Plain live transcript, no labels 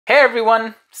Hey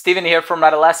everyone, Steven here from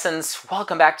Redolessence.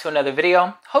 Welcome back to another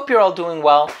video. Hope you're all doing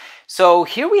well. So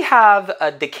here we have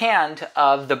a decant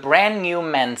of the brand new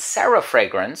Mancera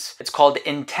fragrance. It's called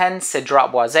Intense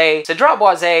Cedrat Boise. Cedrat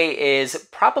Boise is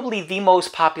probably the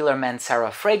most popular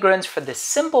Mancera fragrance for the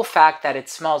simple fact that it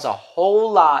smells a whole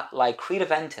lot like Creed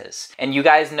Aventus. And you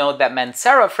guys know that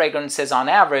Mancera fragrances on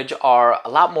average are a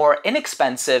lot more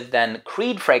inexpensive than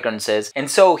Creed fragrances. And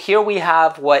so here we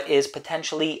have what is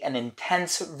potentially an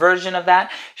intense version of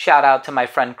that. Shout out to my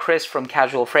friend Chris from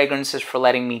Casual Fragrances for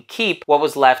letting me keep what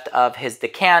was left of his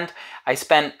decant. I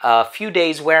spent a few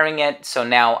days wearing it, so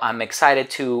now I'm excited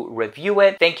to review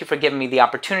it. Thank you for giving me the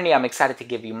opportunity. I'm excited to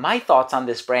give you my thoughts on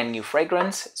this brand new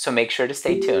fragrance, so make sure to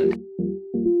stay tuned.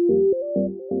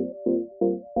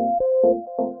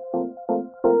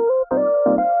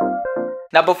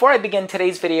 Now, before I begin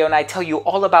today's video and I tell you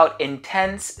all about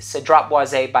Intense Cedrat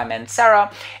Boise by Mancera,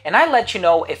 and I let you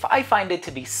know if I find it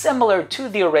to be similar to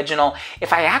the original,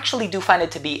 if I actually do find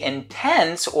it to be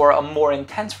intense or a more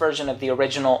intense version of the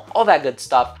original, all that good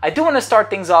stuff, I do want to start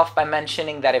things off by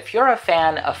mentioning that if you're a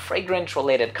fan of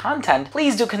fragrance-related content,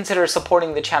 please do consider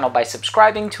supporting the channel by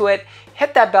subscribing to it.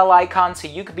 Hit that bell icon so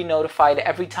you can be notified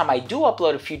every time I do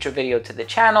upload a future video to the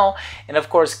channel. And of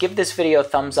course, give this video a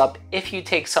thumbs up if you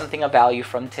take something of value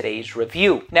from today's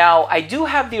review. Now, I do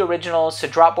have the original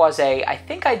Cedrat Boise. I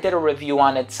think I did a review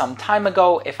on it some time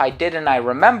ago. If I did and I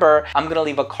remember, I'm gonna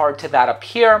leave a card to that up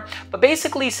here. But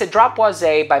basically, Cedrat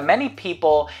Boise, by many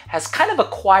people, has kind of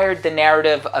acquired the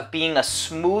narrative of being a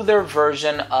smoother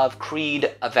version of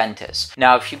Creed Aventus.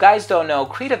 Now, if you guys don't know,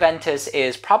 Creed Aventus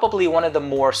is probably one of the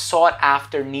more sought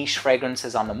after niche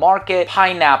fragrances on the market.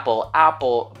 Pineapple,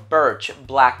 apple, birch,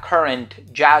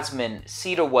 blackcurrant, jasmine,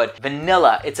 cedarwood,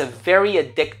 vanilla. It's a very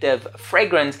addictive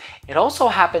fragrance. It also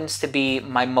happens to be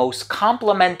my most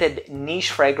complimented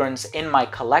niche fragrance in my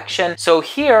collection. So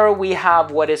here we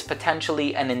have what is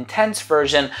potentially an intense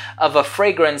version of a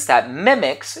fragrance that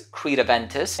mimics Creed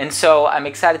Aventus. And so I'm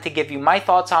excited to give you my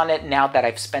thoughts on it now that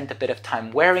I've spent a bit of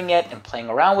time wearing it and playing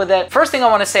around with it. First thing I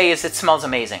want to say is it smells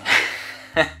amazing.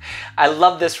 I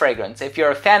love this fragrance. If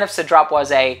you're a fan of Cedrat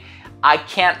Boise, I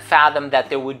can't fathom that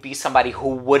there would be somebody who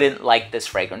wouldn't like this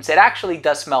fragrance. It actually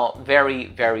does smell very,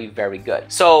 very, very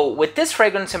good. So with this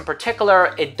fragrance in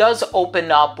particular, it does open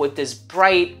up with this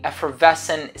bright,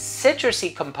 effervescent,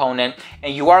 citrusy component,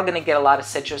 and you are gonna get a lot of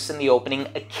citrus in the opening,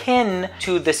 akin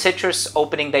to the citrus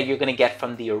opening that you're gonna get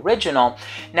from the original.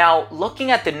 Now,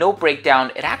 looking at the note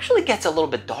breakdown, it actually gets a little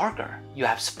bit darker. You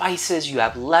have spices, you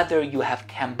have leather, you have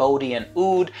Cambodian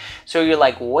oud. So you're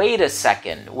like, wait a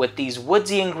second, with these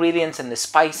woodsy ingredients and the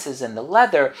spices and the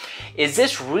leather, is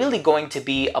this really going to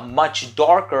be a much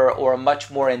darker or a much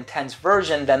more intense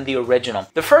version than the original?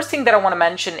 The first thing that I want to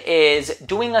mention is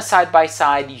doing a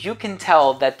side-by-side, you can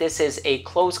tell that this is a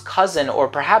close cousin or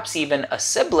perhaps even a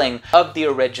sibling of the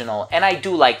original. And I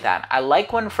do like that. I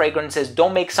like when fragrances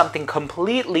don't make something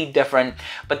completely different,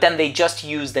 but then they just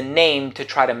use the name to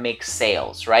try to make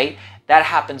sales, right? That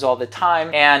happens all the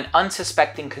time, and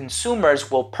unsuspecting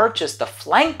consumers will purchase the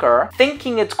flanker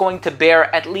thinking it's going to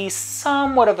bear at least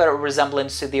somewhat of a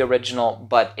resemblance to the original,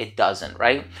 but it doesn't,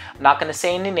 right? I'm not going to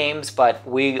say any names, but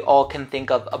we all can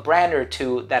think of a brand or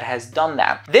two that has done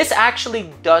that. This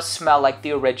actually does smell like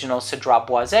the original Cedrat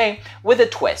Boise with a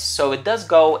twist, so it does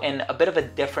go in a bit of a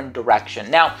different direction.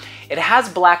 Now, it has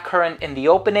blackcurrant in the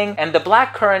opening, and the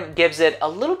blackcurrant gives it a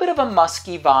little bit of a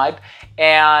musky vibe,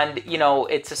 and you know,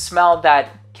 it's a smell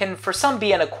that can for some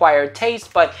be an acquired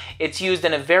taste, but it's used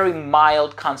in a very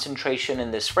mild concentration in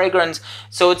this fragrance,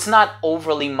 so it's not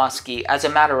overly musky. As a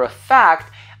matter of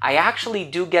fact, I actually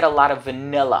do get a lot of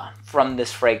vanilla from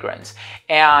this fragrance.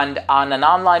 And on an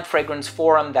online fragrance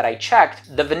forum that I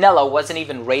checked, the vanilla wasn't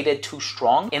even rated too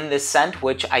strong in this scent,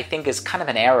 which I think is kind of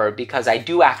an error because I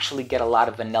do actually get a lot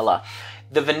of vanilla.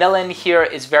 The vanilla in here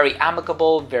is very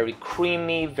amicable, very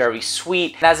creamy, very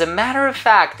sweet. And as a matter of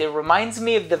fact, it reminds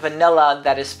me of the vanilla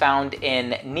that is found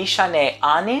in Nishane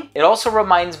Ani. It also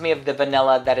reminds me of the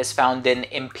vanilla that is found in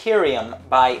Imperium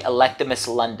by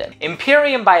Electimus London.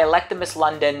 Imperium by Electimus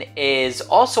London is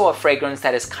also a fragrance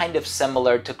that is kind of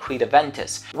similar to Creed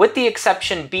Aventus, with the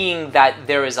exception being that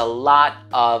there is a lot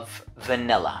of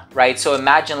vanilla, right? So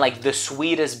imagine like the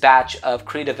sweetest batch of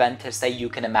Creed Aventus that you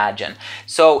can imagine.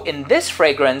 So in this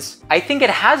fragrance, I think it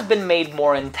has been made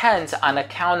more intense on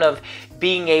account of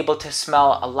being able to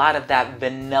smell a lot of that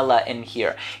vanilla in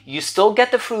here. You still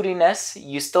get the fruitiness,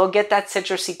 you still get that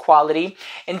citrusy quality.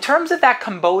 In terms of that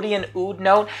Cambodian oud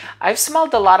note, I've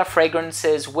smelled a lot of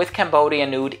fragrances with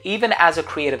Cambodian oud. Even as a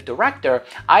creative director,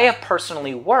 I have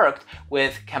personally worked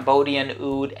with Cambodian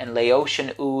oud and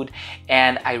Laotian oud,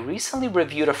 and I recently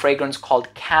reviewed a fragrance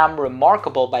called Cam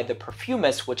Remarkable by the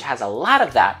PERFUMES, which has a lot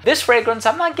of that. This fragrance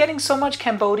I'm not getting so much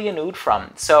Cambodian oud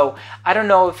from, so I don't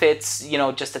know if it's, you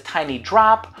know, just a tiny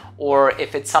drop, or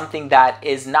if it's something that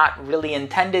is not really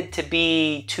intended to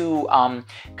be too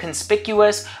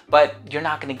conspicuous, but you're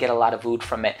not going to get a lot of oud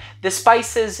from it. The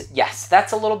spices, yes,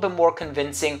 that's a little bit more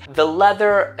convincing. The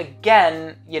leather,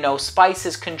 again, you know,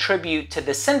 spices contribute to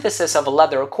the synthesis of a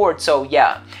leather accord, so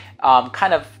yeah,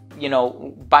 kind of, you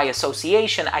know, by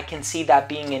association, I can see that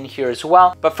being in here as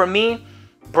well. But for me,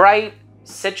 bright,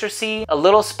 citrusy, a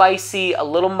little spicy, a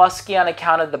little musky on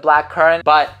account of the blackcurrant,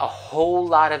 but a whole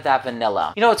lot of that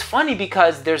vanilla. You know, it's funny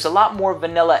because there's a lot more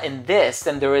vanilla in this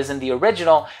than there is in the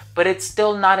original, but it's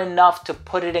still not enough to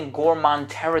put it in gourmand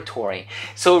territory.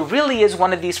 So it really is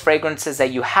one of these fragrances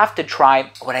that you have to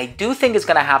try. What I do think is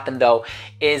going to happen though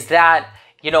is that,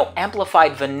 you know,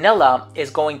 amplified vanilla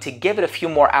is going to give it a few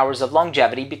more hours of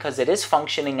longevity because it is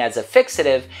functioning as a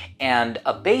fixative and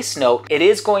a base note. It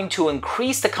is going to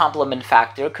increase the complement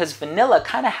factor because vanilla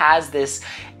kind of has this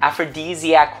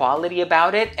aphrodisiac quality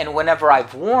about it. And whenever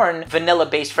I've worn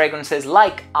vanilla-based fragrances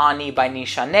like Ani by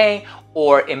Nishane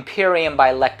or Imperium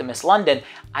by Electimus London,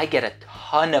 I get a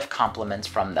ton of compliments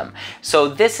from them. So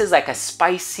this is like a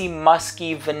spicy,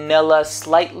 musky, vanilla,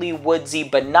 slightly woodsy,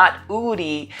 but not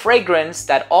oudy fragrance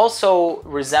that also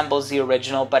resembles the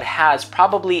original, but has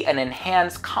probably an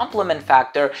enhanced complement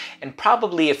factor and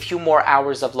probably a few more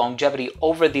hours of longevity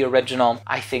over the original.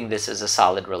 I think this is a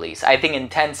solid release. I think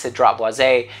Intense Cedrat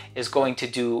Boise is going to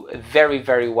do very,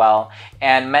 very well.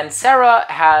 And Mancera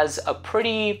has a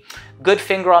pretty good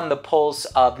finger on the pulse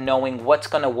of knowing what's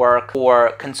going to work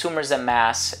for consumers en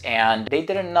masse, and they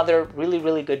did another really,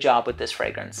 really good job with this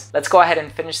fragrance. Let's go ahead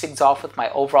and finish things off with my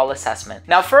overall assessment.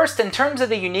 Now first, in terms of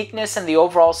the uniqueness and the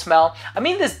overall smell, I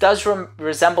mean, this does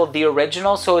resemble the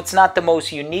original, so it's not the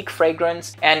most unique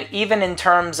fragrance, and even in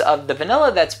terms of the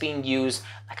vanilla that's being used,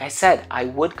 like I said, I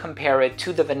would compare it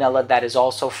to the vanilla that is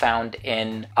also found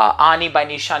in Ani by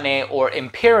Nishane or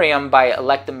Imperium by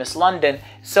Electimus London.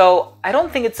 So I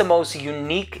don't think it's the most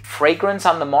unique fragrance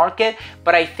on the market,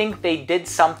 but I think they did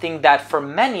something that for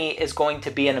many is going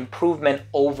to be an improvement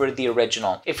over the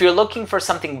original. If you're looking for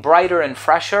something brighter and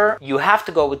fresher, you have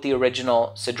to go with the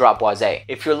original Cedrat Boise.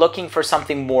 If you're looking for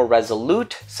something more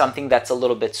resolute, something that's a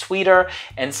little bit sweeter,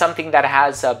 and something that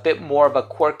has a bit more of a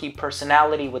quirky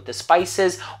personality with the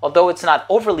spices, although it's not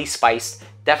overly spiced,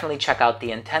 definitely check out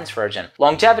the Intense version.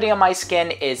 Longevity on my skin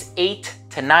is 8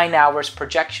 to 9 hours.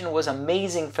 Projection was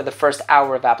amazing for the first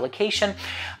hour of application.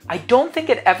 I don't think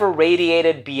it ever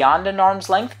radiated beyond an arm's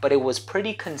length, but it was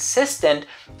pretty consistent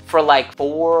for like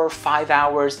 4 or 5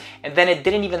 hours. And then it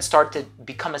didn't even start to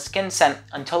become a skin scent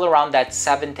until around that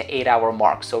 7 to 8 hour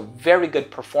mark. So very good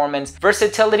performance.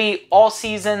 Versatility, all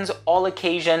seasons, all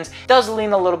occasions. Does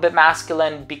lean a little bit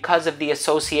masculine because of the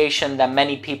association that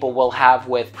many people will have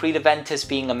with Creed Aventus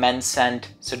being a men's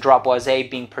scent, Cedrat Boise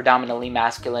being predominantly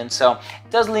masculine. So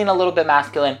it does lean a little bit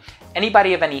masculine.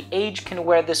 Anybody of any age can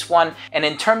wear this one. And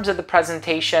in terms of the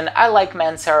presentation, I like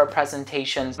Mancera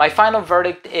presentations. My final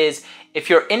verdict is, if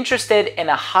you're interested in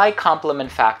a high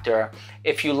complement factor,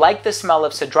 if you like the smell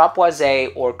of Cedrat Boise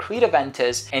or Creed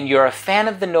Aventus, and you're a fan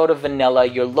of the note of vanilla,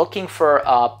 you're looking for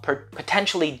a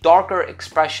potentially darker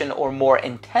expression or more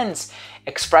intense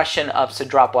expression of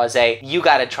Cedrat Boise, you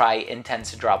gotta try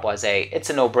Intense Cedrat Boise. It's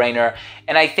a no-brainer.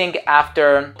 And I think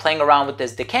after playing around with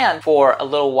this decant for a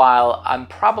little while, I'm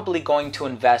probably going to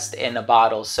invest in a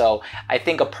bottle. So I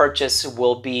think a purchase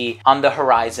will be on the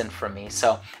horizon for me.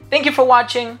 So thank you for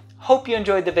watching. Hope you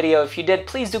enjoyed the video. If you did,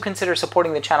 please do consider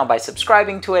supporting the channel by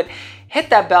subscribing to it. Hit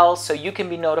that bell so you can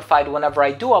be notified whenever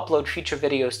I do upload future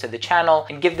videos to the channel,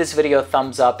 and give this video a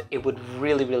thumbs up. It would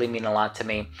really, really mean a lot to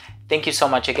me. Thank you so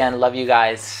much again. Love you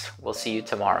guys. We'll see you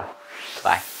tomorrow.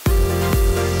 Bye.